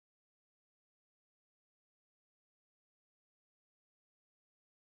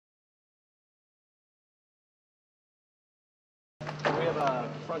we have a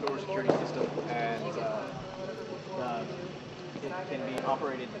front door security system, and it can be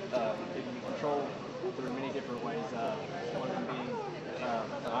operated, it can be controlled through many different ways. One of them being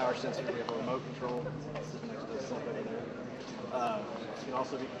an IR sensor. We have a remote control system next to the cell phone there. It can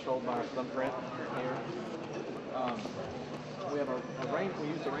also be controlled by our thumbprint here. We have we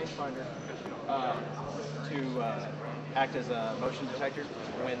use the rangefinder to act as a motion detector.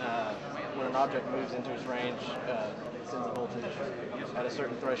 When an object moves into its range, it sends a voltage. At a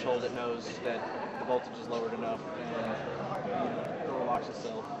certain threshold, it knows that the voltage is lowered enough, and the door locks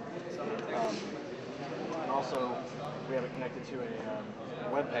itself. And also, we have it connected to a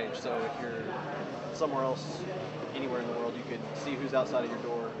web page, so if you're somewhere else, anywhere in the world, you could see who's outside of your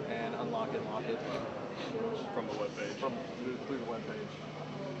door and unlock it and lock it. From the web page. Through the web page.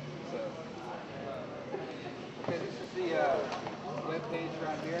 So. Okay, this is the web page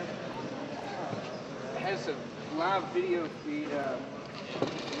right here. It has a live video feed.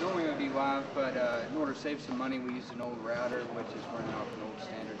 Normally it would be live, but in order to save some money, we used an old router, which is running off an old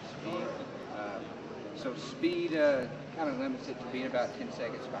standard speed. So speed kind of limits it to being about 10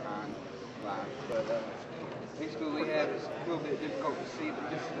 seconds behind live. But basically what we have is a little bit difficult to see, but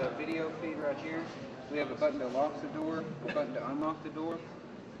this is the video feed right here. We have a button to lock the door, a button to unlock the door,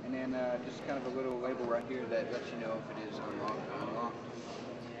 and then just kind of a little label right here that lets you know if it is unlocked or unlocked.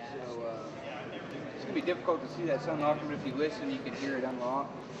 So it's going to be difficult to see that it's unlocked, but if you listen, you can hear it unlock.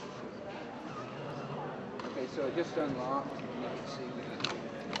 Okay, so it just unlocked, and you can see we can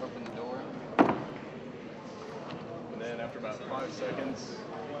open the door. And then after about 5 seconds,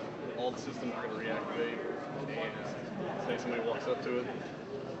 all the systems are going to reactivate, and say somebody walks up to it,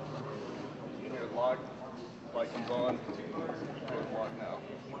 it's locked, light comes on, it's locked now.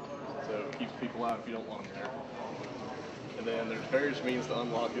 So it keeps people out if you don't want them there. And then there's various means to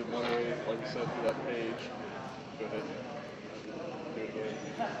unlock it. One way, like we said, through that page. Go ahead and do it again.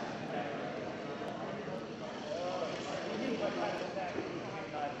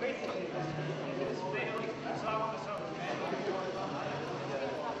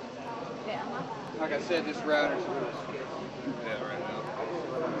 Like I said, this router's really scary. Yeah, right now.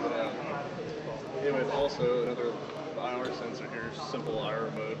 But, anyways, also another IR sensor here, simple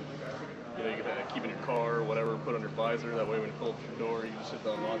IR mode. You know, you can keep in your car or whatever, put on your visor. That way, when you pull up your door, you just hit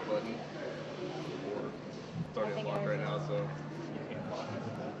the unlock button. Or it's already unlocked right now, so you can't lock it.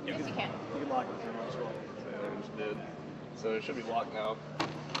 Yes, you can. You can lock it with your remote as well. So I just did. So it should be locked now.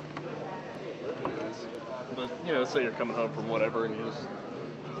 But you know, say you're coming home from whatever, and you just.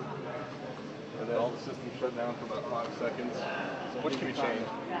 And then all the systems shut down for about 5 seconds, which can be changed.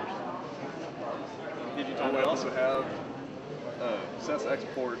 And we also have Sense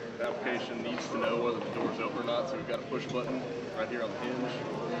Export application needs to know whether the door's open or not, so we've got a push button right here on the hinge.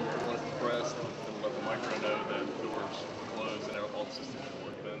 When it's pressed, it'll let the micro know that the door's closed and all the systems should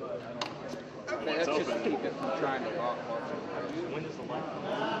work then. Okay, that's just to keep it from trying to lock. When does the light come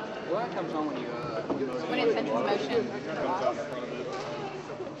on? Well, that comes on when you When it senses motion. It comes out in front of it.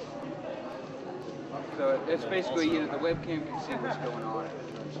 So it's basically the webcam can see what's going on if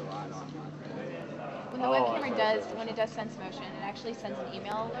it turns the light on. When the web camera when it does sense motion, it actually sends an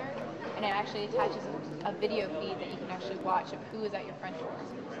email alert, and it actually attaches a video feed that you can actually watch of who is at your front door.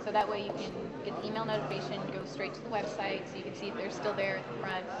 So that way you can get the email notification, go straight to the website, so you can see if they're still there at the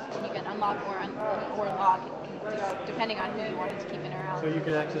front, and you can unlock or lock, just depending on who you wanted to keep in or out. So you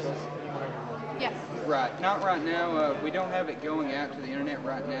can access this anywhere you want. Yes. Right. Not right now. We don't have it going out to the internet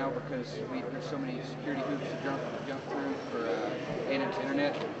right now because there's so many security hoops to jump through for getting into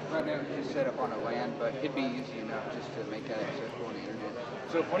internet. Right now it's just set up on a LAN, but it'd be easy enough just to make that accessible on the internet.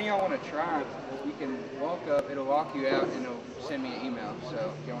 So if one of y'all want to try, you can walk up, it'll lock you out, and it'll send me an email.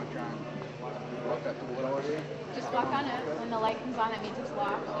 So if y'all want to try and walk up to the door here. Just walk on it. When the light comes on, it means it's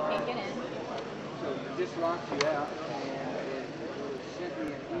locked. You can't get in. So it just locks you out, and it sent me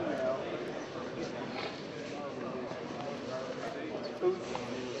an email.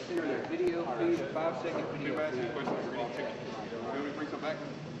 Here's a video feed, a 5-second video feed. Can we bring some back?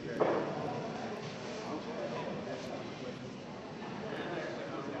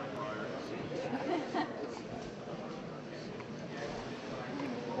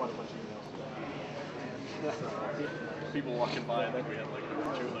 People walking by, I think we had like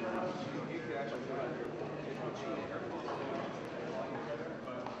 200.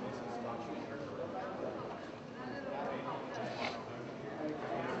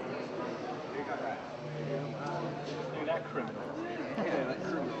 That criminal. Yeah, that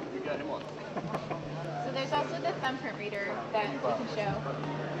criminal. We got him on. So there's also the thumbprint reader that you can show.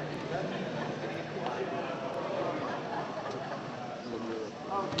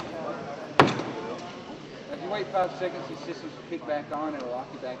 If you wait wait 5 seconds, the systems will kick back on, it'll lock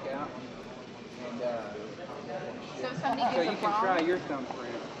you back out. And So if somebody so gives you a can try wrong, your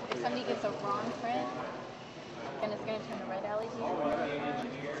thumbprint. if somebody gives a wrong print, then it's going to turn a red LED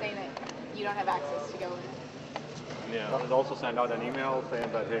saying that you don't have access to go in. Yeah. Does it also send out an email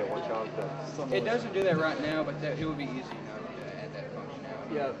saying that, hey, watch out that It doesn't do that right now, but it would be easy enough to add that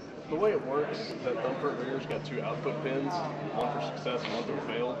functionality. Yeah, the way it works, that thumbprint reader's got 2 output pins, one for success and one for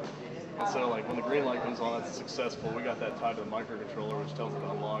fail. And so, like, when the green light comes on, that's successful. We got that tied to the microcontroller, which tells it to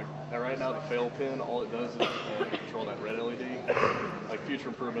unlock. And right now, the fail pin, all it does is control that red LED. Like, future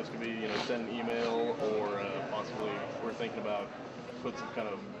improvements could be, you know, send an email, or possibly we're thinking about put some kind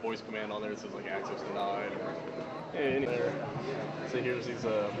of voice command on there that says, like, access denied, or anything there. So here's these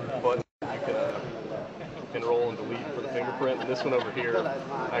buttons you can enroll and delete for the fingerprint. And this one over here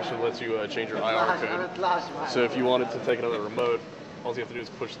actually lets you change your IR code. So if you wanted to take another remote, all you have to do is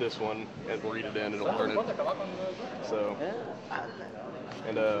push this one and read it in, and it'll turn it. So,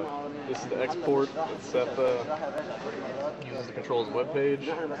 and this is the export that Seth uses to control his web page,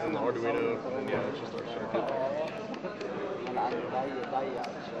 and the Arduino, and then yeah, it's just our circuit.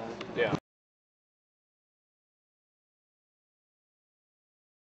 Yeah.